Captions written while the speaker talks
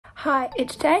Hi,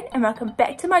 it's Jane and welcome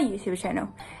back to my YouTube channel.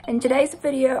 In today's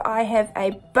video I have a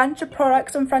bunch of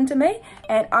products in front of me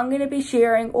and I'm going to be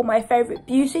sharing all my favourite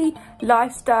beauty,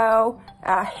 lifestyle,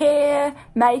 hair,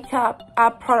 makeup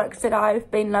products that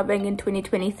I've been loving in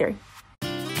 2023.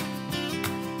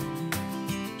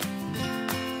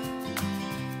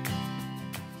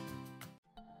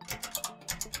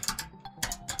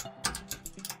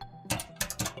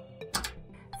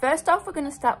 First off, we're going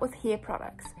to start with hair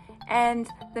products. And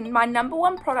my number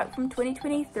one product from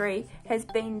 2023 has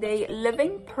been the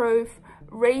Living Proof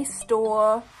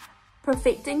Restore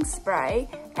Perfecting Spray,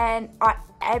 and I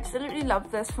absolutely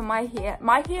love this for my hair.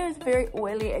 My hair is very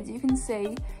oily, as you can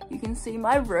see. You can see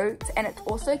my roots, and it's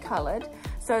also coloured.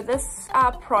 So this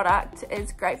product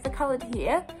is great for coloured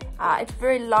hair. It's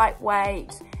very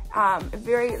lightweight, a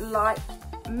very light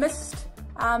mist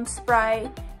spray,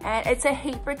 and it's a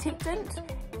heat protectant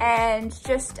and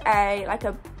just a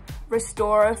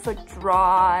restorer for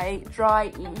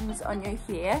dry ends on your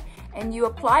hair. And you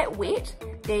apply it wet,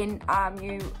 then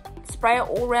you spray it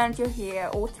all around your hair,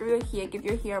 all through your hair, give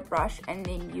your hair a brush, and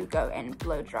then you go and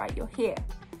blow dry your hair.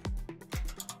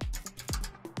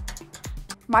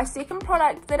 My second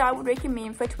product that I would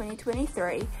recommend for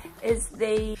 2023 is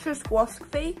the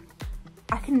Schwarzkopf.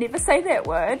 I can never say that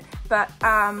word, but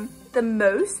the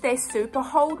mousse, their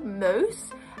superhold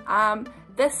mousse.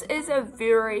 This is a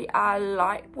very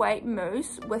lightweight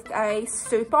mousse with a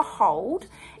super hold,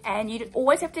 and you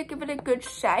always have to give it a good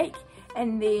shake,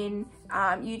 and then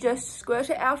you just squirt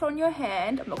it out on your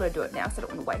hand. I'm not going to do it now so I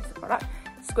don't want to waste the product.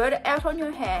 Squirt it out on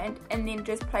your hand and then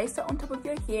just place it on top of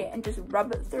your hair and just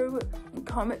rub it through and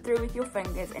comb it through with your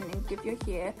fingers, and then give your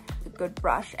hair a good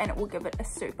brush and it will give it a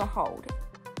super hold.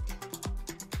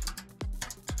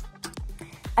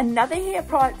 Another hair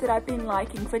product that I've been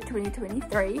liking for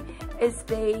 2023 is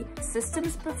the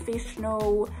Systems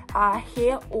Professional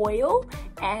hair oil,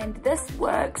 and this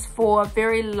works for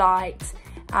very light,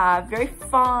 very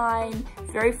fine,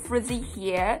 very frizzy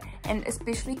hair, and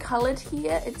especially coloured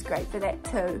hair. It's great for that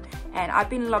too, and I've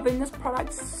been loving this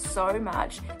product so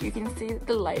much. You can see that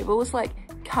the label is like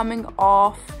coming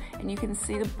off, and you can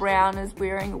see the brown is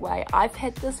wearing away. I've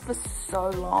had this for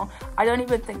so long. I don't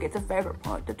even think it's a favourite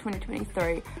product of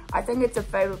 2023. I think it's a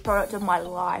favourite product of my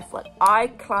life. Like, I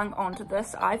clung onto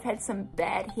this. I've had some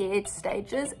bad hair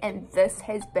stages, and this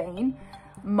has been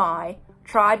my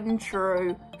tried and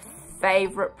true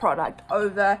favourite product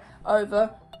over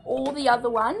all the other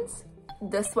ones.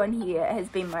 This one here has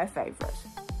been my favourite.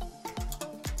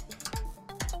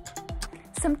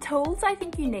 Some tools I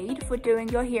think you need for doing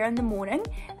your hair in the morning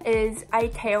is a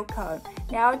tail comb.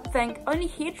 Now, I'd think only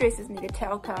hairdressers need a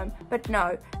tail comb, but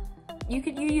no. You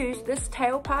use this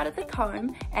tail part of the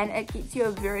comb, and it gets you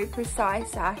a very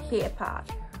precise hair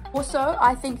part. Also,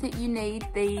 I think that you need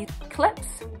the clips.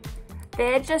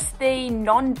 They're just the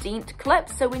non-dent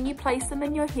clips, so when you place them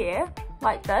in your hair,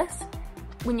 like this,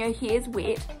 when your hair's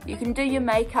wet, you can do your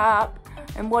makeup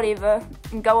and whatever,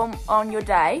 and go on your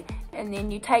day, and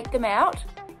then you take them out,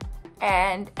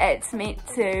 and it's meant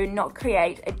to not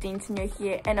create a dent in your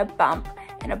hair and a bump,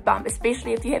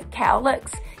 especially if you have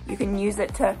cowlicks. You can use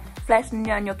it to flatten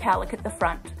down your cowlick at the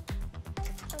front.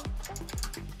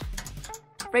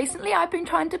 Recently, I've been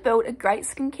trying to build a great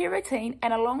skincare routine,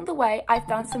 and along the way, I've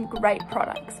found some great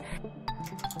products.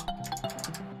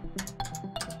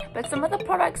 But some of the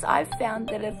products I've found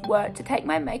that have worked to take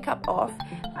my makeup off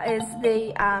is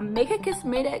the Mecca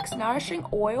Cosmetics Nourishing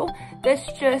Oil. This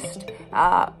just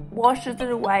washes it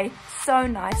away so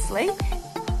nicely.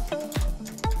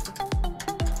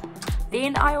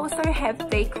 Then I also have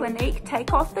the Clinique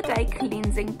Take Off the Day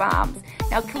Cleansing Balms.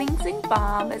 Now, cleansing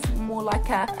balm is more like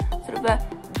a sort of a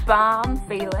balm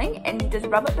feeling, and you just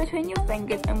rub it between your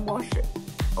fingers and wash it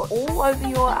all over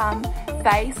your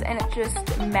face, and it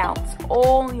just melts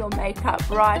all your makeup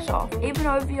right off, even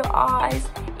over your eyes,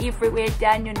 everywhere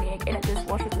down your neck, and it just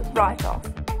washes it right off.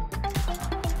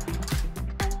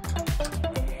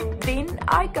 Then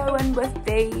I go in with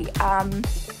the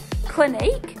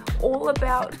Clinique All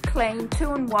About Clean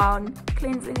 2-in-1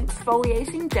 Cleansing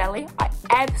Exfoliating Jelly. I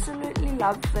absolutely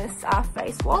love this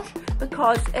face wash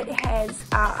because it has,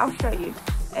 I'll show you,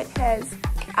 it has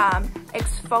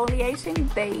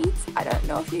exfoliating beads. I don't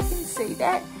know if you can see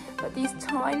that, but these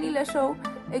tiny little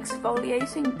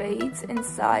exfoliating beads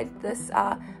inside this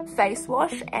face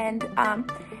wash, and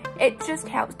it just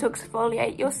helps to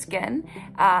exfoliate your skin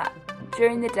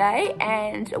during the day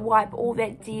and wipe all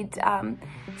that dead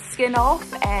skin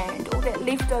off and all that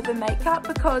leftover makeup,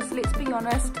 because let's be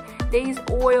honest, these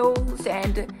oils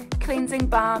and cleansing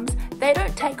balms, they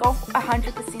don't take off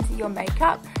 100% of your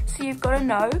makeup, so you've got to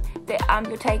know that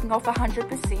you're taking off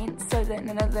 100% so that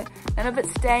none of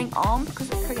it's staying on, because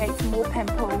it creates more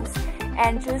pimples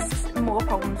and just more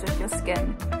problems with your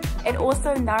skin. It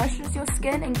also nourishes your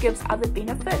skin and gives other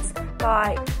benefits,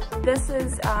 like this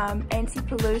is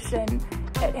anti-pollution.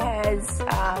 It has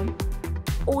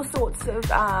all sorts of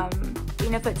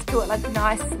benefits to it, like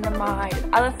niacinamide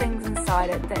and other things inside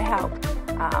it that help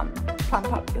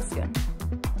plump up your skin.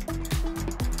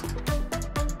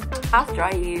 After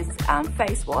I use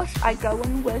face wash, I go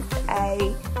in with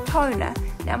a toner.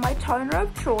 Now my toner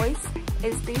of choice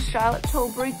is the Charlotte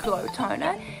Tilbury Glow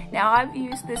Toner. Now I've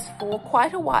used this for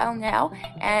quite a while now,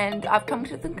 and I've come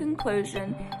to the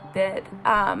conclusion that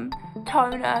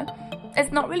toner is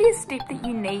not really a step that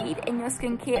you need in your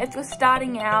skincare. If you're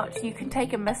starting out, you can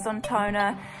take a mist on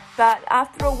toner, but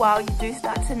after a while you do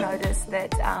start to notice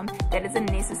that that is a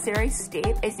necessary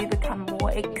step as you become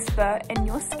more expert in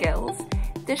your skills.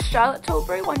 This Charlotte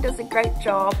Tilbury one does a great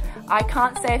job. I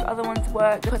can't say if other ones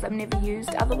work because I've never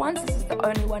used other ones. This is the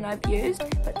only one I've used,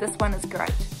 but this one is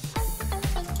great.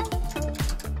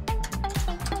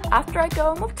 After I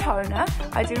go in with toner,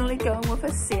 I generally go in with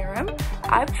a serum.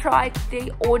 I've tried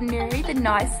the Ordinary, the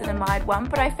Niacinamide one,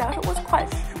 but I felt it was quite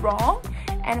strong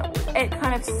and it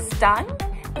kind of stung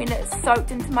when it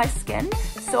soaked into my skin.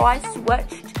 So I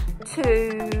switched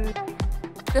to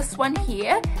this one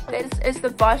here. This is the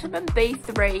vitamin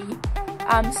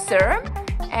B3 serum,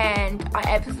 and I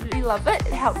absolutely love it.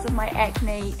 It helps with my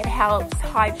acne, it helps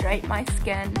hydrate my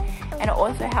skin, and it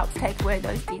also helps take away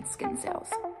those dead skin cells.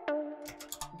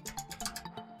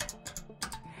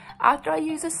 After I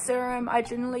use a serum, I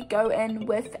generally go in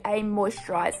with a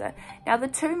moisturiser. Now the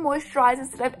two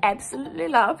moisturisers that I've absolutely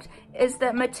loved is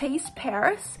the Multese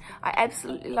Paris. I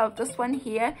absolutely love this one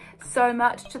here, so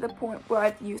much to the point where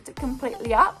I've used it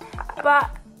completely up. But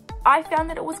I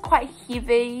found that it was quite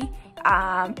heavy.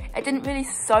 It didn't really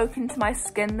soak into my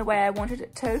skin the way I wanted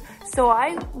it to. So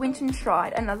I went and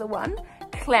tried another one,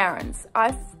 Clarins.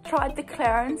 I've tried the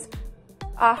Clarins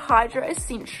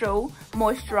hydra-essential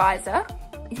moisturiser.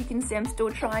 As you can see, I'm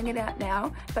still trying it out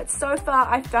now, but so far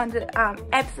I found it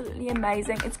absolutely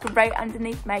amazing. It's great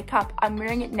underneath makeup. I'm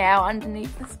wearing it now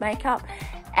underneath this makeup,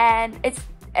 and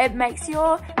it makes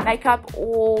your makeup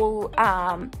all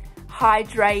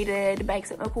hydrated,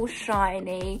 makes it look all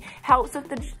shiny, helps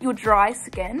with your dry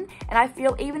skin. And I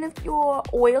feel even if you're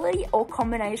oily or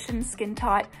combination skin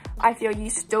type, I feel you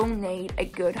still need a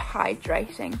good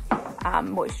hydrating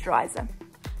moisturiser.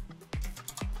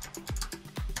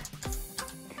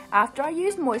 After I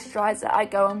use moisturiser, I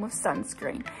go in with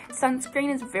sunscreen.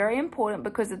 Sunscreen is very important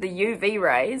because of the UV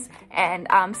rays and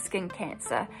skin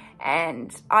cancer.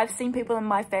 And I've seen people in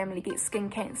my family get skin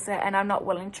cancer, and I'm not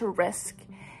willing to risk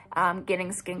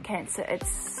getting skin cancer.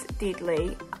 It's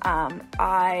deadly.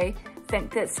 I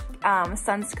think that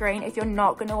sunscreen, if you're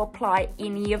not going to apply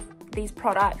any of these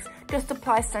products, just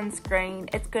apply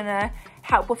sunscreen. It's going to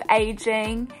help with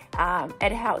aging,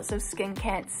 it helps with skin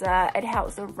cancer, it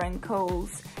helps with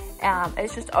wrinkles.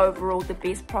 It's just overall the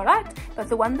best product. But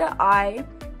the one that I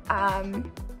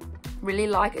really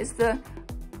like is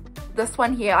this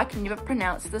one here. I can never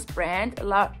pronounce this brand,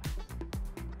 La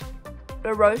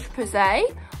roche-posay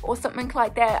or something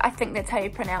like that. I think that's how you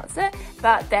pronounce it,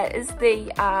 but that is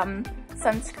the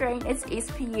sunscreen. It's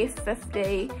SPF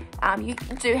 50. You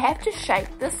do have to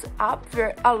shake this up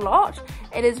a lot.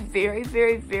 It is very,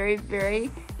 very, very,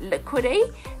 very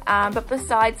liquidy, but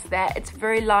besides that, it's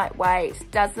very lightweight,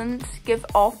 doesn't give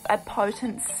off a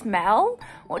potent smell,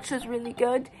 which is really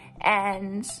good,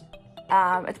 and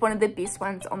it's one of the best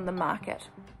ones on the market.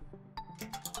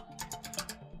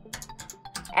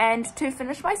 And to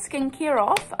finish my skincare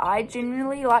off, I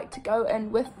generally like to go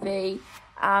in with the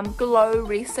Glow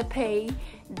Recipe,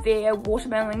 their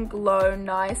Watermelon Glow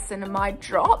Niacinamide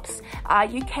drops.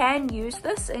 You can use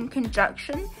this in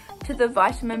conjunction to the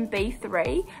vitamin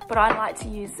B3, but I like to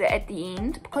use it at the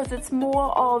end because it's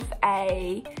more of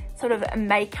a sort of a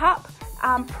makeup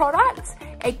product.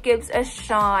 It gives a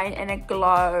shine and a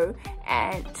glow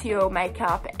to your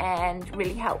makeup and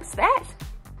really helps that.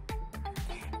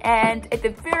 And at the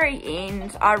very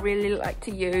end, I really like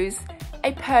to use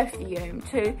a perfume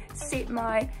to set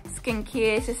my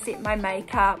skincare, to set my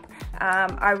makeup.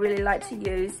 I really like to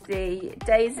use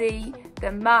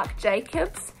the Marc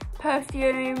Jacobs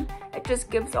perfume. It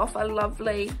just gives off a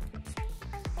lovely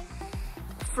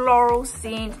floral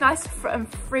scent, nice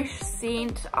and fresh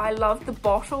scent. I love the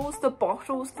bottles. The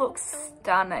bottles look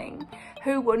stunning.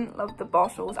 Who wouldn't love the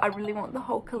bottles? I really want the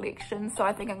whole collection, so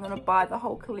I think I'm going to buy the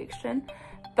whole collection.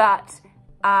 But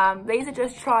these are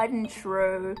just tried and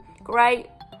true, great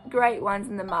great ones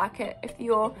in the market. If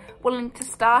you're willing to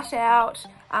start out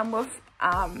with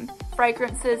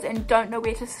fragrances and don't know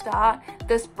where to start,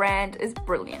 this brand is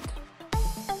brilliant.